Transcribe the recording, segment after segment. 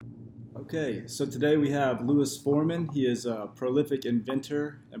Okay, so today we have Louis Foreman. He is a prolific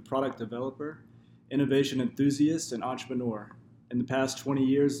inventor and product developer, innovation enthusiast, and entrepreneur. In the past 20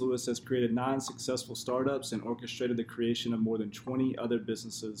 years, Louis has created 9 successful startups and orchestrated the creation of more than 20 other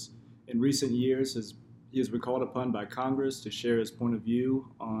businesses. In recent years, he has been called upon by Congress to share his point of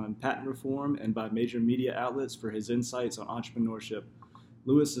view on patent reform and by major media outlets for his insights on entrepreneurship.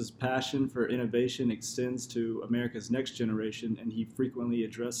 Lewis's passion for innovation extends to America's next generation, and he frequently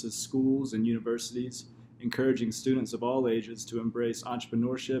addresses schools and universities, encouraging students of all ages to embrace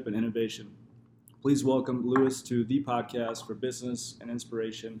entrepreneurship and innovation. Please welcome Louis to the podcast for business and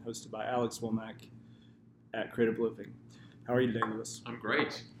inspiration, hosted by Alex Womack at Creative Living. How are you today, Louis? I'm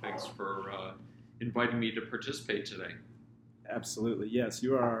great. Thanks for inviting me to participate today. Absolutely, yes.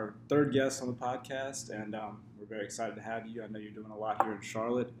 You are our third guest on the podcast, and we're very excited to have you. I know you're doing a lot here in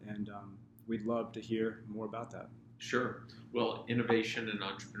Charlotte, and we'd love to hear more about that. Sure. Well, innovation and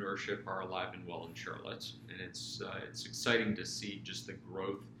entrepreneurship are alive and well in Charlotte, and it's exciting to see just the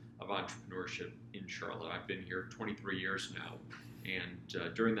growth of entrepreneurship in Charlotte. I've been here 23 years now,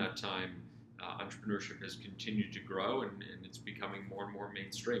 and during that time, entrepreneurship has continued to grow, and it's becoming more and more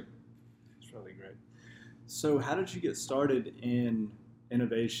mainstream. It's really great. So how did you get started in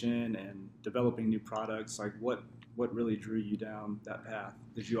innovation and developing new products? Like what really drew you down that path?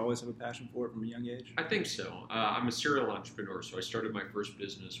 Did you always have a passion for it from a young age? I think so. I'm a serial entrepreneur, so I started my first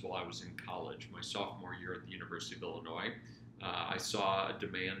business while I was in college, my sophomore year at the University of Illinois. I saw a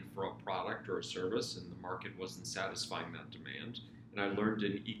demand for a product or a service, and the market wasn't satisfying that demand. And I learned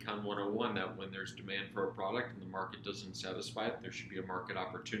in Econ 101 that when there's demand for a product and the market doesn't satisfy it, there should be a market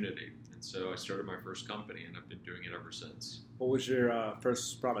opportunity. And so I started my first company, and I've been doing it ever since. What was your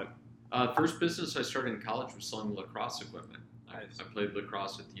first product? First business I started in college was selling lacrosse equipment. Nice. I played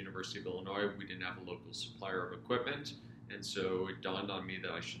lacrosse at the University of Illinois. We didn't have a local supplier of equipment, and so it dawned on me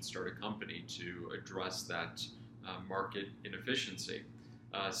that I should start a company to address that market inefficiency.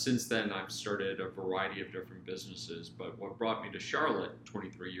 Since then, I've started a variety of different businesses, but what brought me to Charlotte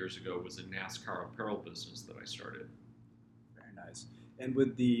 23 years ago was a NASCAR apparel business that I started. Very nice. And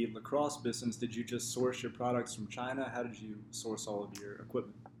with the lacrosse business, did you just source your products from China? How did you source all of your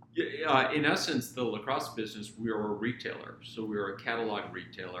equipment? Yeah, in essence, the lacrosse business, we are a retailer. So we are a catalog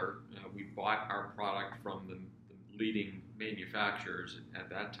retailer. We bought our product from the leading manufacturers. At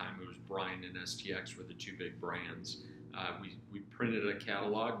that time, it was Bryan and STX were the two big brands. We printed a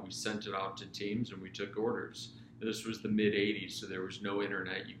catalog, we sent it out to teams, and we took orders. And this was the mid-'80s, so there was no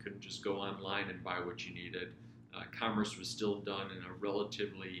internet. You couldn't just go online and buy what you needed. Commerce was still done in a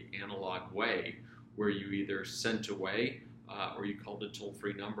relatively analog way, where you either sent away or you called a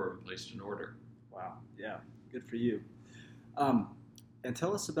toll-free number and placed an order. Wow, yeah, good for you. And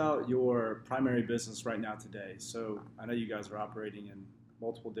tell us about your primary business right now today. So I know you guys are operating in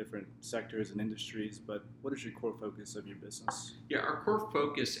multiple different sectors and industries, but what is your core focus of your business? Yeah, our core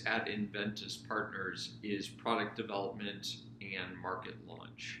focus at Inventus Partners is product development and market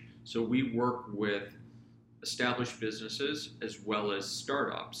launch. So we work with established businesses as well as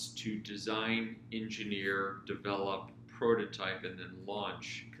startups to design, engineer, develop, prototype, and then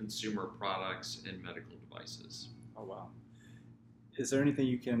launch consumer products and medical devices. Oh, wow. Is there anything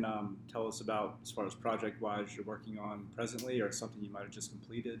you can tell us about as far as project-wise you're working on presently or something you might have just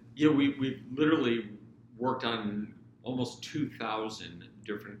completed? Yeah, we've literally worked on almost 2,000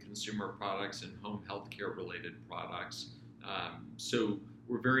 different consumer products and home healthcare related products. So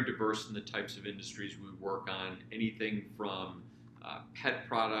we're very diverse in the types of industries we work on, anything from pet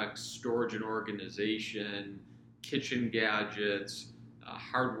products, storage and organization, kitchen gadgets,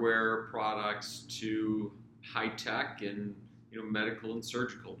 hardware products to high-tech and medical and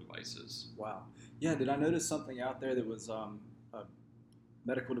surgical devices. Wow. Yeah, did I notice something out there that was a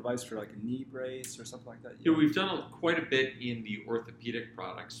medical device for like a knee brace or something like that? Yeah, we've done quite a bit in the orthopedic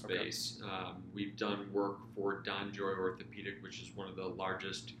product space. Okay. We've done work for DonJoy Orthopedic, which is one of the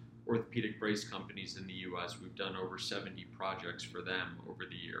largest orthopedic brace companies in the U.S. We've done over 70 projects for them over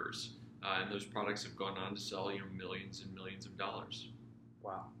the years. And those products have gone on to sell millions and millions of dollars.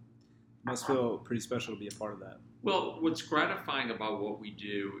 Wow. Must feel pretty special to be a part of that. Well, what's gratifying about what we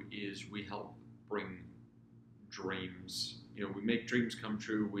do is we help bring dreams. We make dreams come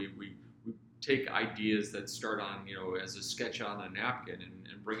true. We take ideas that start on, as a sketch on a napkin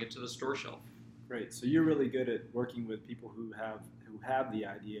and bring it to the store shelf. Great. So you're really good at working with people who have the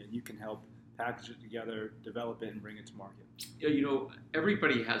idea, and you can help package it together, develop it, and bring it to market. Yeah,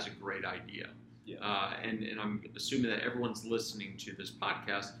 everybody has a great idea. Yeah. And I'm assuming that everyone's listening to this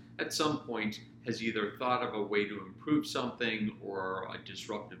podcast at some point has either thought of a way to improve something or a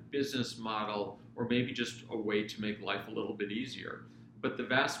disruptive business model or maybe just a way to make life a little bit easier. but the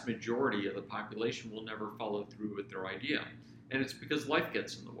vast majority of the population will never follow through with their idea. And it's because life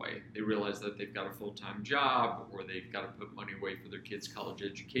gets in the way. They realize that they've got a full-time job, or they've got to put money away for their kids' college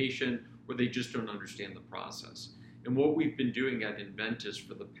education, or they just don't understand the process. And what we've been doing at Inventus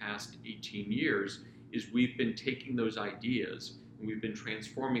for the past 18 years is we've been taking those ideas and we've been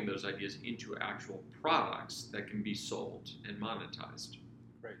transforming those ideas into actual products that can be sold and monetized.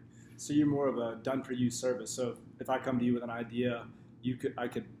 Great. So you're more of a done-for-you service. So if I come to you with an idea, I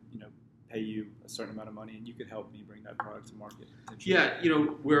could, pay you a certain amount of money, and you could help me bring that product to market. Yeah,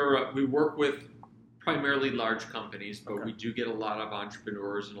 we work with primarily large companies, but Okay. we do get a lot of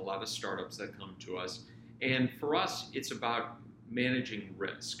entrepreneurs and a lot of startups that come to us. And for us, it's about managing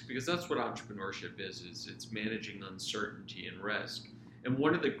risk, because that's what entrepreneurship is it's managing uncertainty and risk. And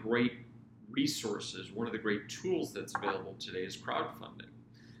one of the great resources, one of the great tools that's available today is crowdfunding.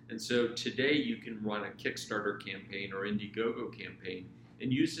 And so today you can run a Kickstarter campaign or Indiegogo campaign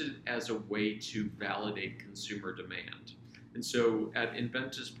and use it as a way to validate consumer demand. And so at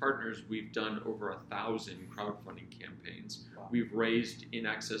Inventus Partners, we've done over 1,000 crowdfunding campaigns. Wow. We've raised in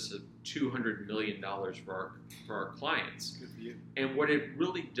excess of $200 million for our clients. Good for you. And what it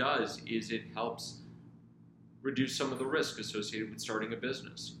really does is it helps reduce some of the risk associated with starting a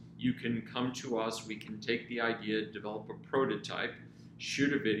business. You can come to us, we can take the idea, develop a prototype,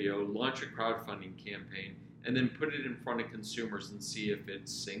 shoot a video, launch a crowdfunding campaign, and then put it in front of consumers and see if it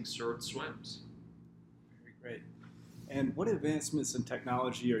sinks or it swims. Very great. And what advancements in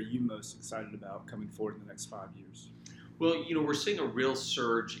technology are you most excited about coming forward in the next 5 years? Well, we're seeing a real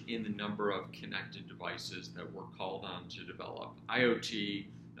surge in the number of connected devices that we're called on to develop. IoT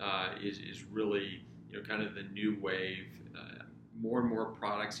is really, kind of the new wave. More and more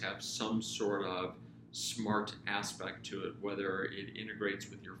products have some sort of smart aspect to it, whether it integrates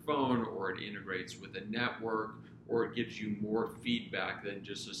with your phone or it integrates with a network or it gives you more feedback than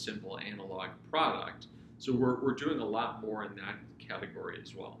just a simple analog product. So we're doing a lot more in that category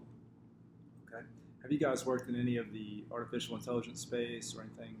as well. Okay. Have you guys worked in any of the artificial intelligence space or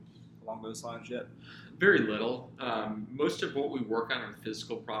anything along those lines yet? Very little. Most of what we work on are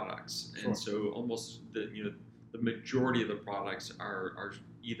physical products, Sure. and so almost the majority of the products are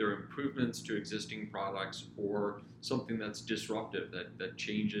either improvements to existing products or something that's disruptive that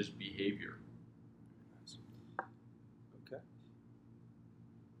changes behavior. Okay.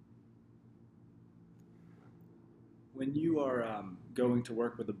 When you are going to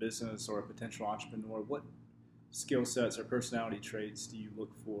work with a business or a potential entrepreneur, what skill sets or personality traits do you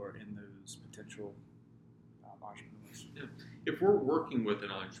look for in those potential entrepreneurs? Yeah. If we're working with an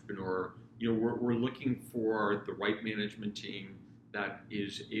entrepreneur, we're looking for the right management team that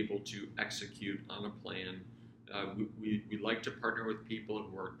is able to execute on a plan. We like to partner with people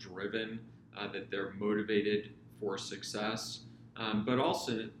who are driven, that they're motivated for success, but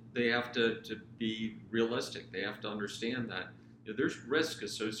also they have to be realistic. They have to understand that there's risk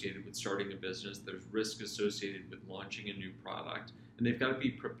associated with starting a business, there's risk associated with launching a new product, and they've got to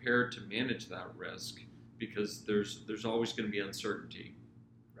be prepared to manage that risk because there's always going to be uncertainty.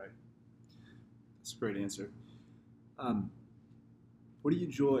 Right. That's a great answer. What do you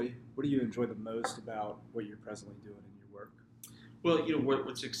enjoy the most about what you're presently doing in your work? Well,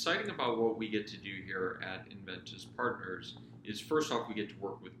 what's exciting about what we get to do here at Inventus Partners is, first off, we get to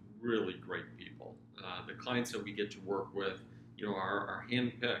work with really great people. The clients that we get to work with, are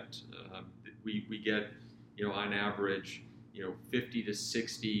handpicked. We get, on average, 50 to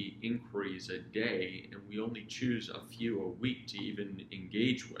 60 inquiries a day, and we only choose a few a week to even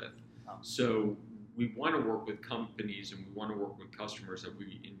engage with. Oh. So we want to work with companies and we want to work with customers that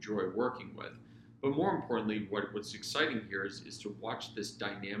we enjoy working with. But more importantly, what's exciting here is to watch this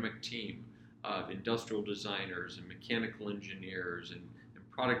dynamic team of industrial designers and mechanical engineers and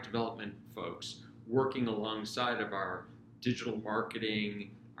product development folks working alongside of our digital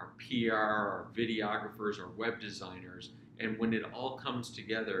marketing, our PR, our videographers, our web designers. And when it all comes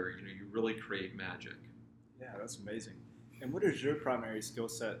together, you really create magic. Yeah, that's amazing. And what is your primary skill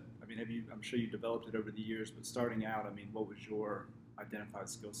set? I mean, I'm sure you developed it over the years, but starting out, what was your identified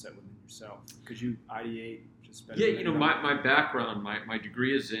skill set within yourself? Could you ideate just better? Yeah, my background, my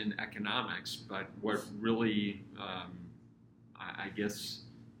degree is in economics, but what really, I guess,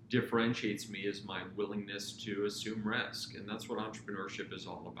 differentiates me is my willingness to assume risk, and that's what entrepreneurship is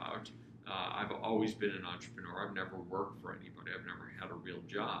all about. I've always been an entrepreneur. I've never worked for anybody. I've never had a real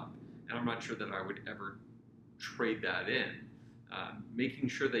job, and I'm not sure that I would ever trade that in. Making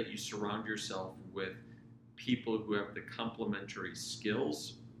sure that you surround yourself with people who have the complementary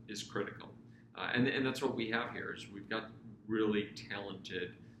skills is critical. And that's what we have here is we've got really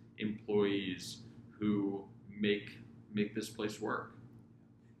talented employees who make this place work.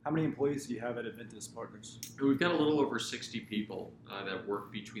 How many employees do you have at Adventus Partners? We've got a little over 60 people that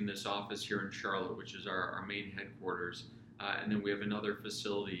work between this office here in Charlotte, which is our main headquarters, and then we have another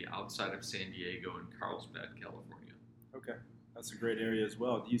facility outside of San Diego in Carlsbad, California. Okay, that's a great area as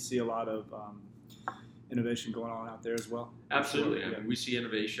well. Do you see a lot of innovation going on out there as well? Absolutely. Sure. I mean, we see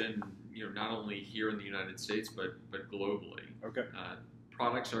innovation, not only here in the United States, but globally. Okay.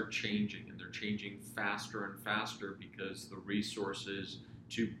 Products are changing, and they're changing faster and faster because the resources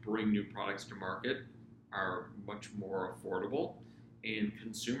to bring new products to market are much more affordable, and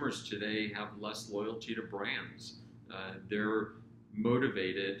consumers today have less loyalty to brands. They're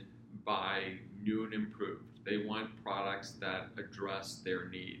motivated by new and improved. They want products that address their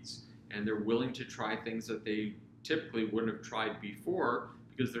needs, and they're willing to try things that they typically wouldn't have tried before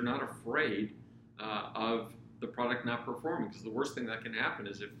because they're not afraid of the product not performing, because the worst thing that can happen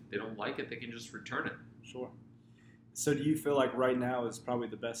is if they don't like it, they can just return it. Sure. So do you feel like right now is probably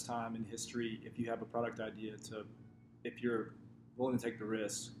the best time in history, if you have a product idea, if you're willing to take the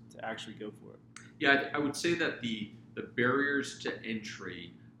risk, to actually go for it? Yeah, I would say that the barriers to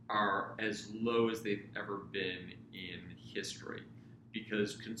entry are as low as they've ever been in history,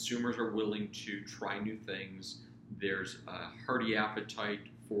 because consumers are willing to try new things. There's a hearty appetite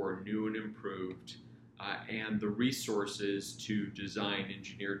for new and improved, and the resources to design,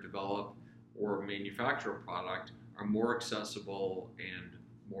 engineer, develop, or manufacture a product are more accessible and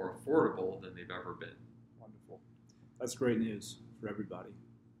more affordable than they've ever been. Wonderful. That's great news for everybody.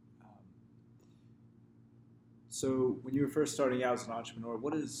 So when you were first starting out as an entrepreneur,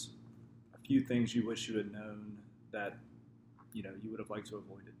 what is a few things you wish you had known that you would have liked to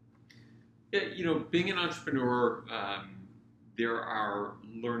avoid it? Yeah, being an entrepreneur, there are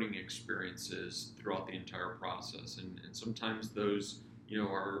learning experiences throughout the entire process, and sometimes those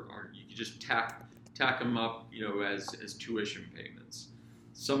are you can just tack them up as tuition payments.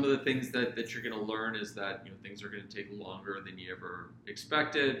 Some of the things that you're going to learn is that things are going to take longer than you ever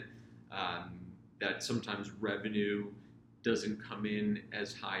expected. That sometimes revenue doesn't come in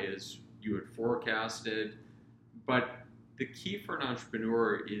as high as you had forecasted. But the key for an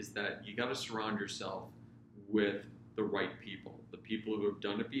entrepreneur is that you got to surround yourself with the right people, the people who have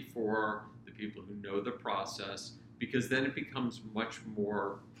done it before, the people who know the process, because then it becomes much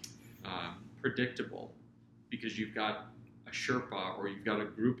more predictable, because you've got a Sherpa or you've got a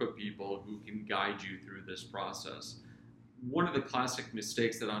group of people who can guide you through this process. One of the classic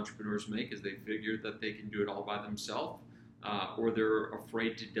mistakes that entrepreneurs make is they figure that they can do it all by themselves, or they're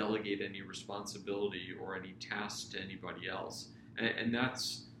afraid to delegate any responsibility or any tasks to anybody else. And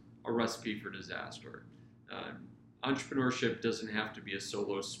that's a recipe for disaster. Entrepreneurship doesn't have to be a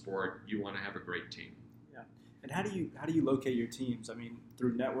solo sport. You want to have a great team. Yeah. And how do you locate your teams? I mean,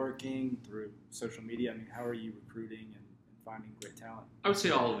 through networking, through social media? I mean, how are you recruiting and finding great talent? I would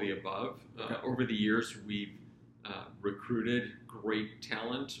say all of the above. Okay. Over the years, we've recruited great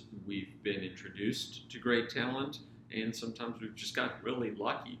talent. We've been introduced to great talent, and sometimes we've just got really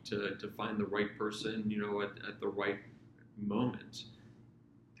lucky to find the right person, at the right moment.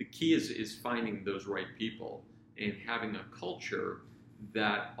 The key is finding those right people and having a culture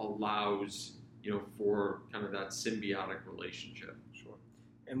that allows, for kind of that symbiotic relationship. Sure.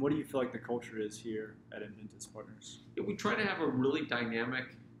 And what do you feel like the culture is here at Adventus Partners? We try to have a really dynamic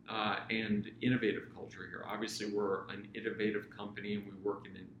and innovative culture here. Obviously, we're an innovative company and we work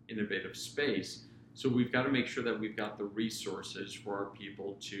in an innovative space. So we've got to make sure that we've got the resources for our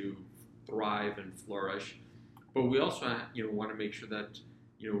people to thrive and flourish. But we also, want to make sure that,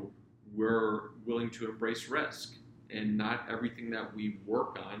 we're willing to embrace risk. And not everything that we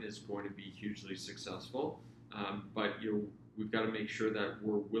work on is going to be hugely successful. But, we've got to make sure that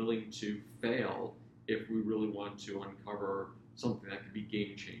we're willing to fail if we really want to uncover something that could be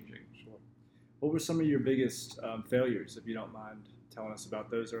game-changing. Sure. What were some of your biggest failures, if you don't mind telling us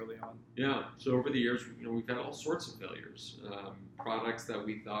about those early on? Yeah, so over the years, we've had all sorts of failures. Products that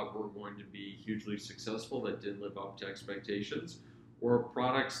we thought were going to be hugely successful that didn't live up to expectations, or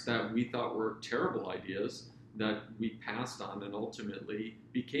products that we thought were terrible ideas that we passed on and ultimately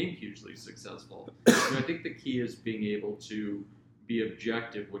became hugely successful. I think the key is being able to be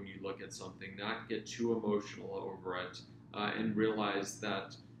objective when you look at something, not get too emotional over it, and realize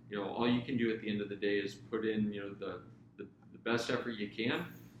that all you can do at the end of the day is put in the best effort you can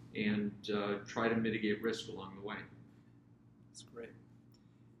and try to mitigate risk along the way. That's great.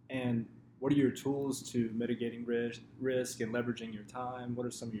 And what are your tools to mitigating risk and leveraging your time? What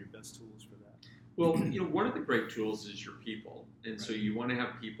are some of your best tools for that? Well, one of the great tools is your people, and so you want to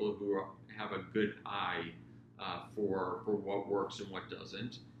have people who have a good eye for what works and what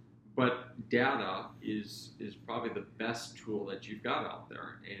doesn't. But data is probably the best tool that you've got out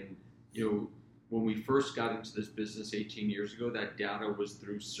there. And when we first got into this business 18 years ago, that data was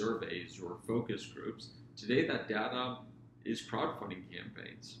through surveys or focus groups. Today, that data is crowdfunding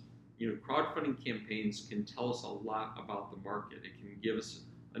campaigns. Crowdfunding campaigns can tell us a lot about the market. It can give us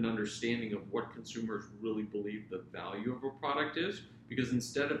an understanding of what consumers really believe the value of a product is, because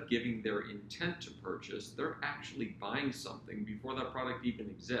instead of giving their intent to purchase, they're actually buying something before that product even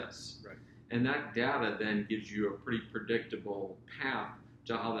exists. Right. And that data then gives you a pretty predictable path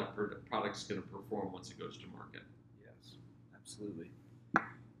to how that product's going to perform once it goes to market. Yes, absolutely.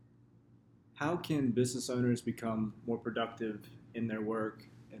 How can business owners become more productive in their work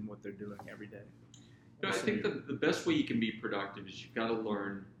and what they're doing every day? I think the best way you can be productive is you've got to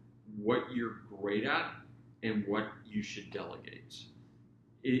learn what you're great at and what you should delegate.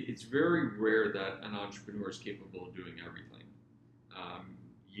 It's very rare that an entrepreneur is capable of doing everything.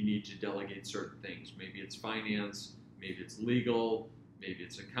 You need to delegate certain things. Maybe it's finance, maybe it's legal, maybe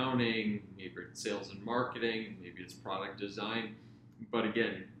it's accounting, maybe it's sales and marketing, maybe it's product design. But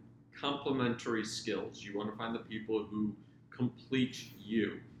again, complementary skills. You want to find the people who complete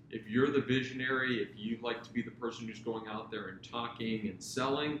you. If you're the visionary, if you like to be the person who's going out there and talking and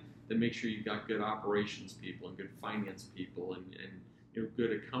selling, then make sure you've got good operations people and good finance people and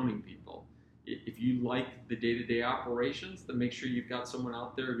good accounting people. If you like the day-to-day operations, then make sure you've got someone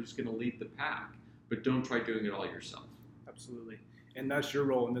out there who's going to lead the pack. But don't try doing it all yourself. Absolutely. And that's your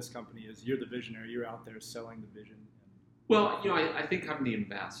role in this company, is you're the visionary. You're out there selling the vision. Well, I think I'm the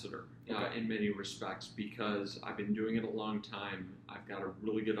ambassador in many respects, because I've been doing it a long time. I've got a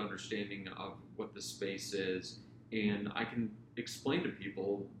really good understanding of what the space is, and I can explain to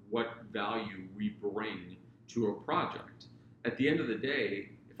people what value we bring to a project. At the end of the day,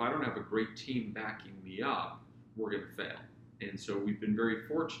 if I don't have a great team backing me up, we're going to fail. And so we've been very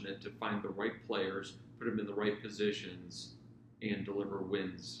fortunate to find the right players, put them in the right positions, and deliver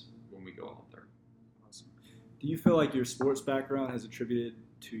wins when we go out there. Awesome. Do you feel like your sports background has attributed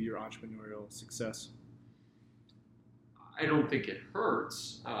to your entrepreneurial success? I don't think it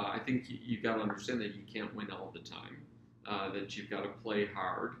hurts. I think you've got to understand that you can't win all the time, that you've got to play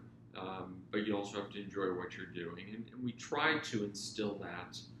hard, but you also have to enjoy what you're doing. And we try to instill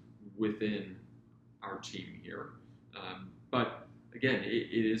that within our team here. But again,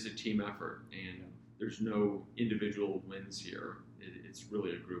 it is a team effort, and there's no individual wins here. It's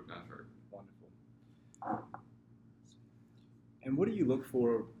really a group effort. Wonderful. And what do you look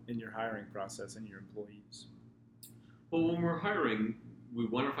for in your hiring process and your employees? Well, when we're hiring, we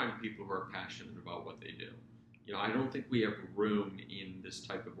want to find people who are passionate about what they do. I don't think we have room in this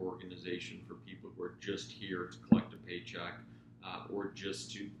type of organization for people who are just here to collect a paycheck or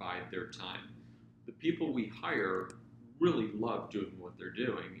just to bide their time. The people we hire really love doing what they're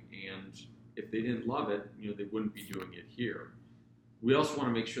doing, and if they didn't love it, they wouldn't be doing it here. We also want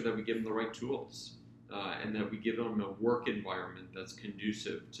to make sure that we give them the right tools and that we give them a work environment that's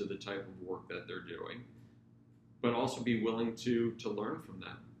conducive to the type of work that they're doing, but also be willing to learn from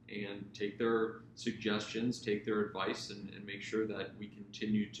them and take their suggestions, take their advice, and make sure that we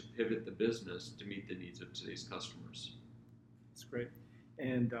continue to pivot the business to meet the needs of today's customers. That's great.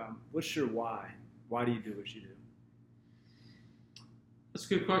 And what's your why? Why do you do what you do? That's a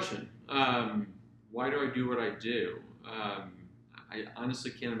good question. Why do I do what I do? I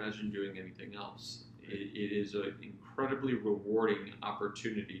honestly can't imagine doing anything else. It is an incredibly rewarding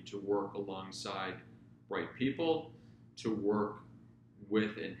opportunity to work alongside bright people, to work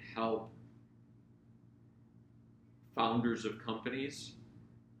with and help founders of companies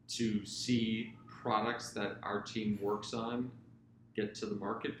to see products that our team works on get to the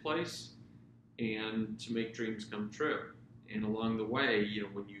marketplace, and to make dreams come true. And along the way,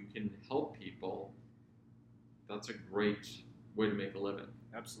 when you can help people, that's a great way to make a living.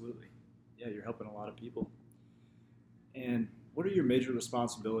 Absolutely. Yeah, you're helping a lot of people. And what are your major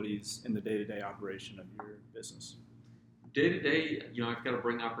responsibilities in the day-to-day operation of your business? Day to day, I've got to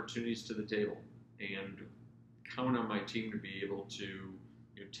bring opportunities to the table and count on my team to be able to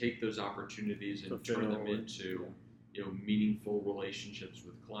take those opportunities and turn them into meaningful relationships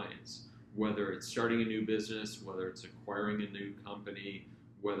with clients. Whether it's starting a new business, whether it's acquiring a new company,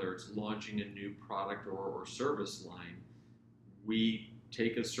 whether it's launching a new product or service line, we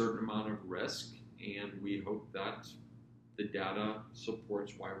take a certain amount of risk, and we hope that the data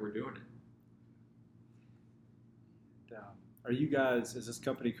supports why we're doing it. Are you guys, is this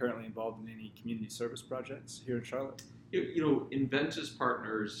company currently involved in any community service projects here in Charlotte? Inventus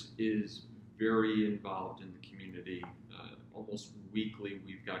Partners is very involved in the community. Almost weekly,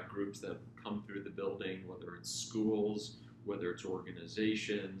 we've got groups that come through the building, whether it's schools, whether it's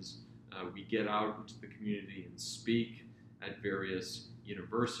organizations. We get out into the community and speak at various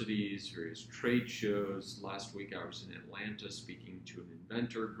universities, various trade shows. Last week I was in Atlanta speaking to an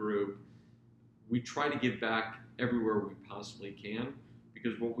inventor group. We try to give back everywhere we possibly can,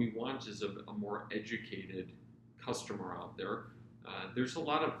 because what we want is a more educated customer out there. There's a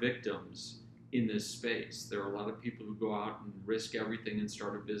lot of victims in this space. There are a lot of people who go out and risk everything and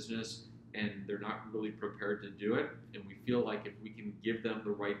start a business, and they're not really prepared to do it. And we feel like if we can give them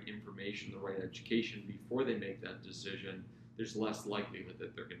the right information, the right education before they make that decision, there's less likelihood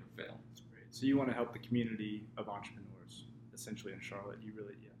that they're going to fail. That's great. So you want to help the community of entrepreneurs, essentially in Charlotte. You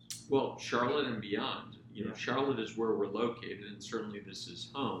really, yes. Well, Charlotte and beyond. Charlotte is where we're located, and certainly this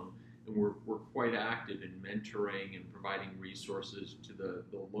is home. And we're quite active in mentoring and providing resources to the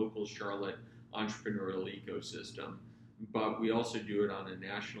local Charlotte entrepreneurial ecosystem. But we also do it on a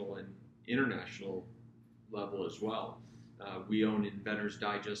national and international level as well. We own Inventors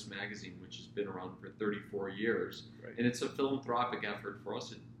Digest magazine, which has been around for 34 years. Right. And it's a philanthropic effort for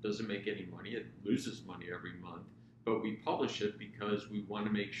us. It doesn't make any money. It loses money every month. But we publish it because we want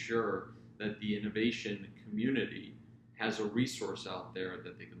to make sure that the innovation community has a resource out there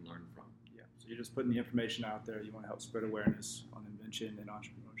that they can learn from. Yeah, so you're just putting the information out there. You want to help spread awareness on invention and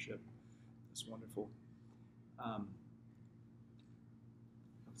entrepreneurship. That's wonderful.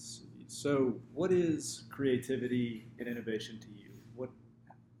 Let's see. So what is creativity and innovation to you?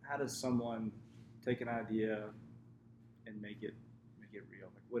 How does someone take an idea and make it real?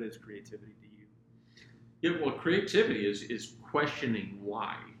 Like, what is creativity to you? Yeah, well, creativity is questioning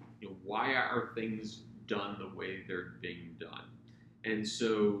why. Why are things done the way they're being done? And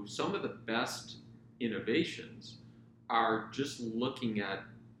so some of the best innovations are just looking at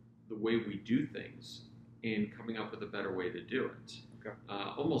the way we do things and coming up with a better way to do it. Okay.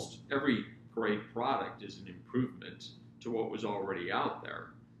 Almost every great product is an improvement to what was already out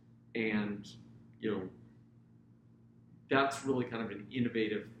there. And, that's really kind of an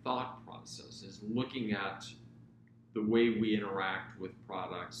innovative thought process, is looking at the way we interact with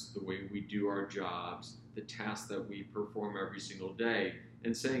products, the way we do our jobs, the tasks that we perform every single day,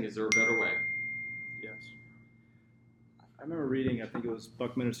 and saying, is there a better way? Yes. I remember reading, I think it was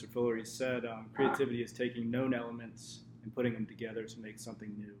Buckminster Fuller, he said creativity is taking known elements and putting them together to make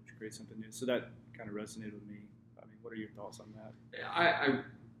something new, to create something new. So that kind of resonated with me. I mean, what are your thoughts on that? I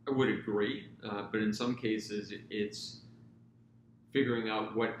would agree, but in some cases it's figuring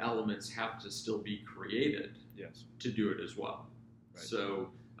out what elements have to still be created to do it as well. Right. So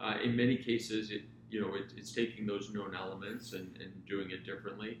in many cases, it's taking those known elements and doing it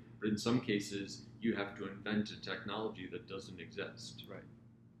differently. But in some cases, you have to invent a technology that doesn't exist. Right.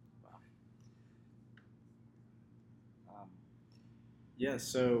 Wow. Yeah.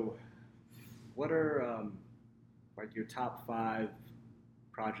 So, what are like your top 5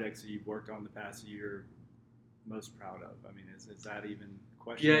 projects that you've worked on the past year most proud of? I mean, is that even a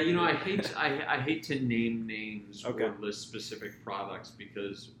question? Yeah, I hate to name names or list specific products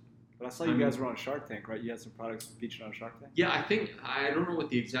because. But I saw you guys were on Shark Tank, right? You had some products featured on Shark Tank. Yeah, I don't know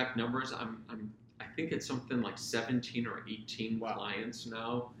what the exact number is. I think it's something like 17 or 18 clients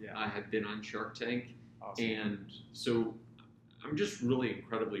now have been on Shark Tank, awesome. And so I'm just really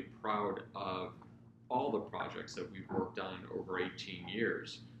incredibly proud of all the projects that we've worked on over 18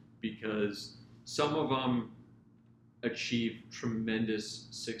 years, because some of them achieve tremendous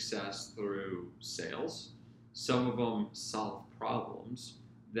success through sales. Some of them solve problems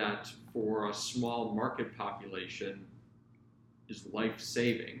that for a small market population is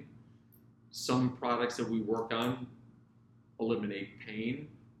life-saving. Some products that we work on eliminate pain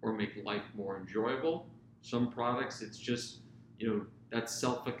or make life more enjoyable. Some products, it's just, that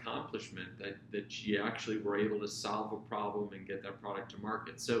self-accomplishment that you actually were able to solve a problem and get that product to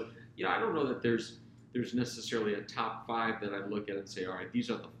market. So, I don't know that there's necessarily a top 5 that I look at and say, all right, these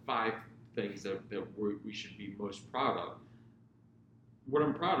are the 5 things that we should be most proud of. What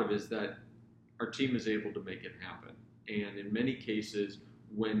I'm proud of is that our team is able to make it happen. And in many cases,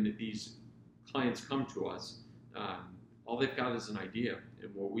 when these clients come to us, all they've got is an idea,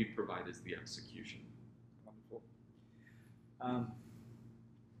 and what we provide is the execution. Wonderful.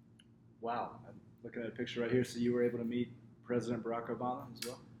 Wow. I'm looking at a picture right here. So you were able to meet President Barack Obama as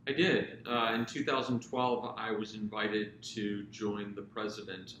well? I did. In 2012, I was invited to join the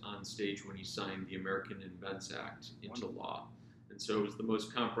president on stage when he signed the American Invents Act into law. And so it was the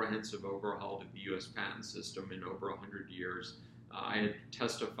most comprehensive overhaul of the U.S. patent system in over 100 years. I had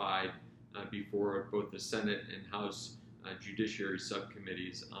testified before both the Senate and House Judiciary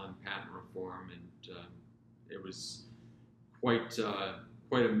subcommittees on patent reform, and it was quite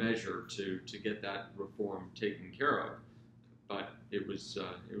a measure to get that reform taken care of. but it was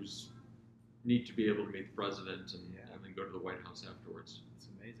neat to be able to meet the president and then go to the White House afterwards. It's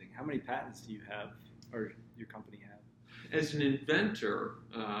amazing. How many patents do you have, or your company have? As an inventor,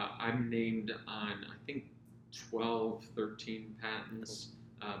 I'm named on, I think, 12, 13 patents.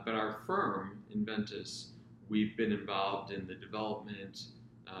 But our firm, Inventus, we've been involved in the development,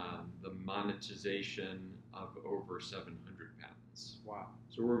 the monetization of over 700 patents. Wow.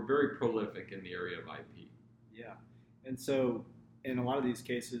 So we're very prolific in the area of IP. Yeah. And so in a lot of these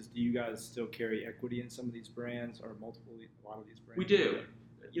cases, do you guys still carry equity in some of these brands or a lot of these brands? We do.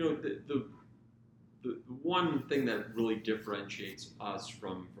 You know, the one thing that really differentiates us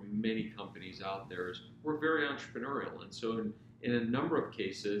from many companies out there is we're very entrepreneurial. And so in a number of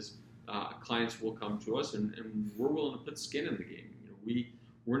cases, clients will come to us and we're willing to put skin in the game. You know,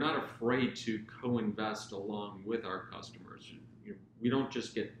 we're not afraid to co-invest along with our customers. You know, we don't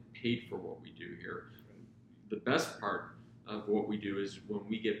just get paid for what we do here. The best part of what we do is when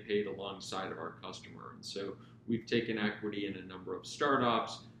we get paid alongside of our customer. And so we've taken equity in a number of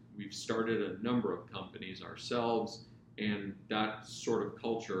startups. We've started a number of companies ourselves, and that sort of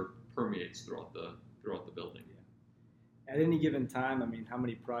culture permeates throughout the building. Yeah. At any given time, I mean, how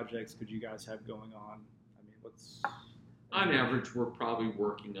many projects could you guys have going on? I mean, on average, we're probably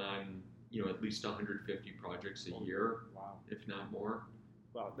working on, you know, at least 150 projects a year. Wow. If not more.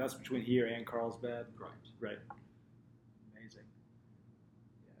 Wow, that's between here and Carlsbad? Correct. Right. Amazing.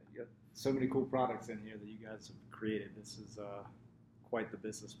 Yeah, you got so many cool products in here that you guys have created. This is quite the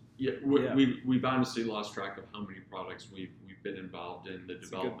business. Yeah, we've honestly lost track of how many products we've been involved in the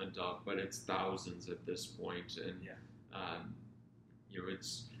development of, but it's thousands at this point. And you know,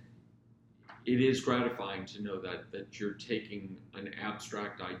 it is gratifying to know that you're taking an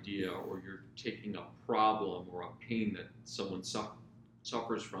abstract idea or you're taking a problem or a pain that someone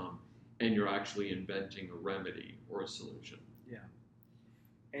suffers from, and you're actually inventing a remedy or a solution. Yeah.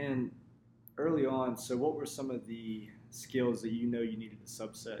 And early on, so what were some of the skills that you needed to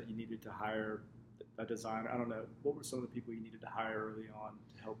subset? You needed to hire a designer. I don't know. What were some of the people you needed to hire early on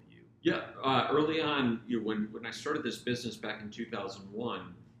to help you? Yeah, early on, you know, when I started this business back in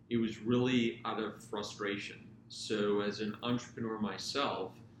 2001, it was really out of frustration. So as an entrepreneur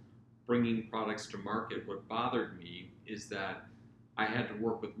myself, bringing products to market, what bothered me is that I had to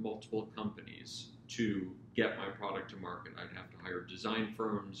work with multiple companies to get my product to market. I'd have to hire design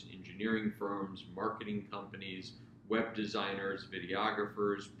firms, engineering firms, marketing companies, web designers,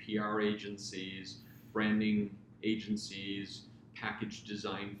 videographers, PR agencies, branding agencies, package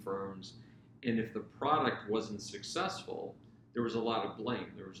design firms. And if the product wasn't successful, there was a lot of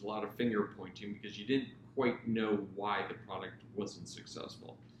blame. There was a lot of finger pointing because you didn't quite know why the product wasn't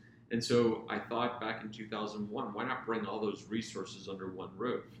successful. And so I thought back in 2001, why not bring all those resources under one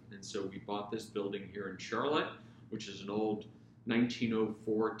roof? And so we bought this building here in Charlotte, which is an old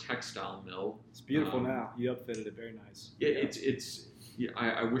 1904 textile mill. It's beautiful now. You upfitted it very nice. Yeah,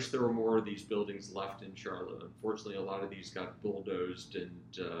 I wish there were more of these buildings left in Charlotte. Unfortunately, a lot of these got bulldozed and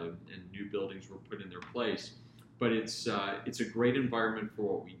new buildings were put in their place. But it's a great environment for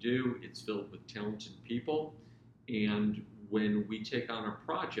what we do. It's filled with talented people, and when we take on a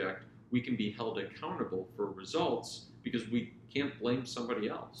project, we can be held accountable for results because we can't blame somebody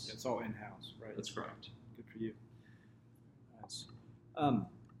else. It's all in-house, right? That's correct. Good for you. Nice.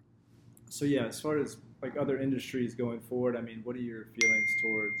 So yeah, as far as like other industries going forward, I mean, what are your feelings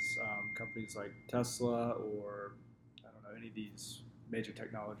towards companies like Tesla or, I don't know, any of these major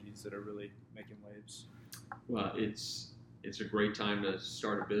technologies that are really making waves? Well, it's a great time to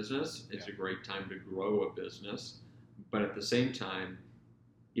start a business. It's a great time to grow a business. But at the same time,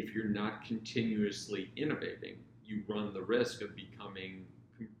 if you're not continuously innovating, you run the risk of becoming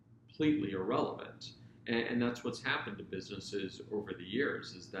completely irrelevant. And that's what's happened to businesses over the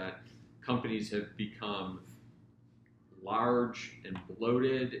years, is that companies have become large and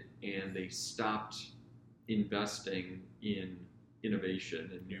bloated, and they stopped investing in innovation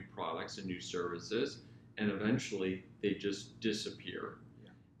and new products and new services, and eventually they just disappear.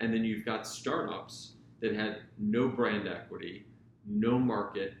 Yeah. And then you've got startups that had no brand equity, no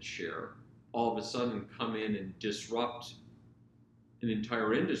market share, all of a sudden come in and disrupt an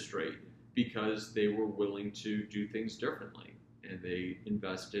entire industry because they were willing to do things differently, and they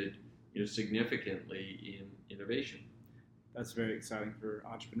invested, significantly in innovation. That's very exciting for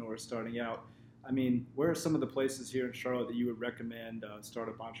entrepreneurs starting out. I mean, where are some of the places here in Charlotte that you would recommend a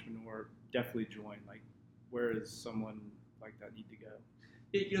startup entrepreneur definitely join? Like, where does someone like that need to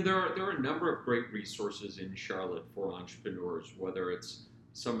go? There are a number of great resources in Charlotte for entrepreneurs, whether it's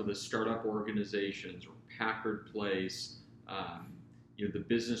some of the startup organizations or Packard Place. The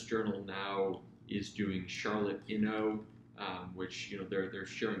Business Journal now is doing Charlotte Inno, which they're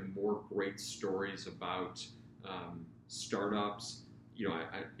sharing more great stories about startups.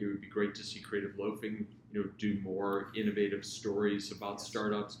 It would be great to see Creative Loafing do more innovative stories about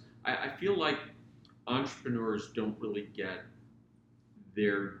startups. I feel like entrepreneurs don't really get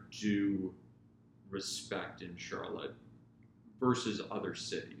their due respect in Charlotte versus other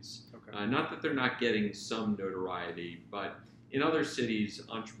cities. Okay. Not that they're not getting some notoriety, but in other cities,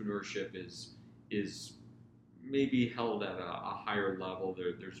 entrepreneurship is maybe held at a higher level.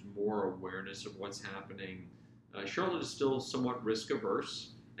 There's more awareness of what's happening. Charlotte is still somewhat risk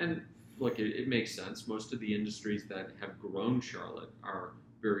averse, and look, it makes sense. Most of the industries that have grown Charlotte are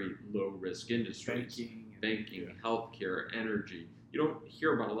very low risk industries. Banking, healthcare, energy. You don't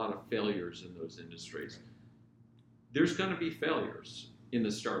hear about a lot of failures in those industries. There's going to be failures in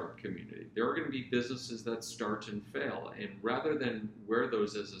the startup community. There are going to be businesses that start and fail, and rather than wear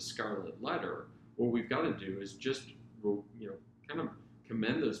those as a scarlet letter, what we've got to do is just kind of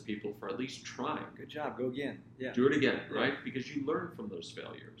commend those people for at least trying. Good job. Go again. Yeah. Do it again, right? Because you learn from those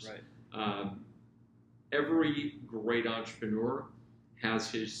failures. Right. Every great entrepreneur has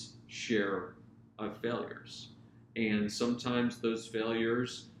his share of failures, and sometimes those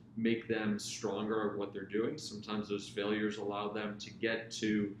failures make them stronger at what they're doing. Sometimes those failures allow them to get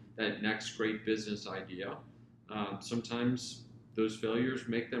to that next great business idea. Sometimes those failures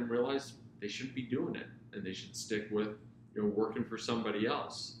make them realize they shouldn't be doing it and they should stick with working for somebody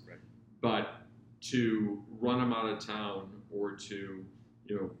else. Right. But to run them out of town or to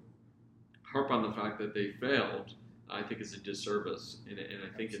harp on the fact that they failed, I think is a disservice, and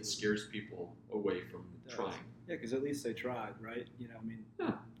I think it scares people away from trying. Yeah, because at least they tried, right?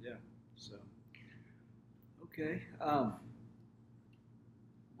 Yeah. So, okay.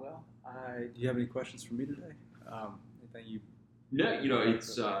 Well, do you have any questions for me today? Anything you? No,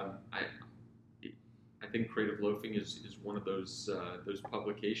 it's I think Creative Loafing is one of those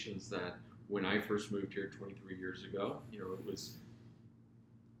publications that when I first moved here 23 years ago, it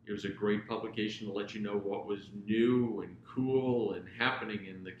was a great publication to let you know what was new and cool and happening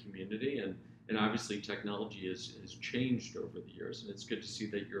in the community, and obviously technology has changed over the years, and it's good to see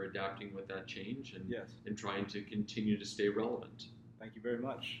that you're adapting with that change and Yes. and trying to continue to stay relevant. Thank you very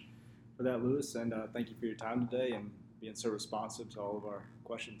much for that, Lewis, and thank you for your time today and being so responsive to all of our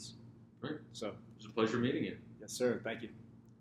questions. Right. So, It was a pleasure meeting you. yes, sir. Thank you.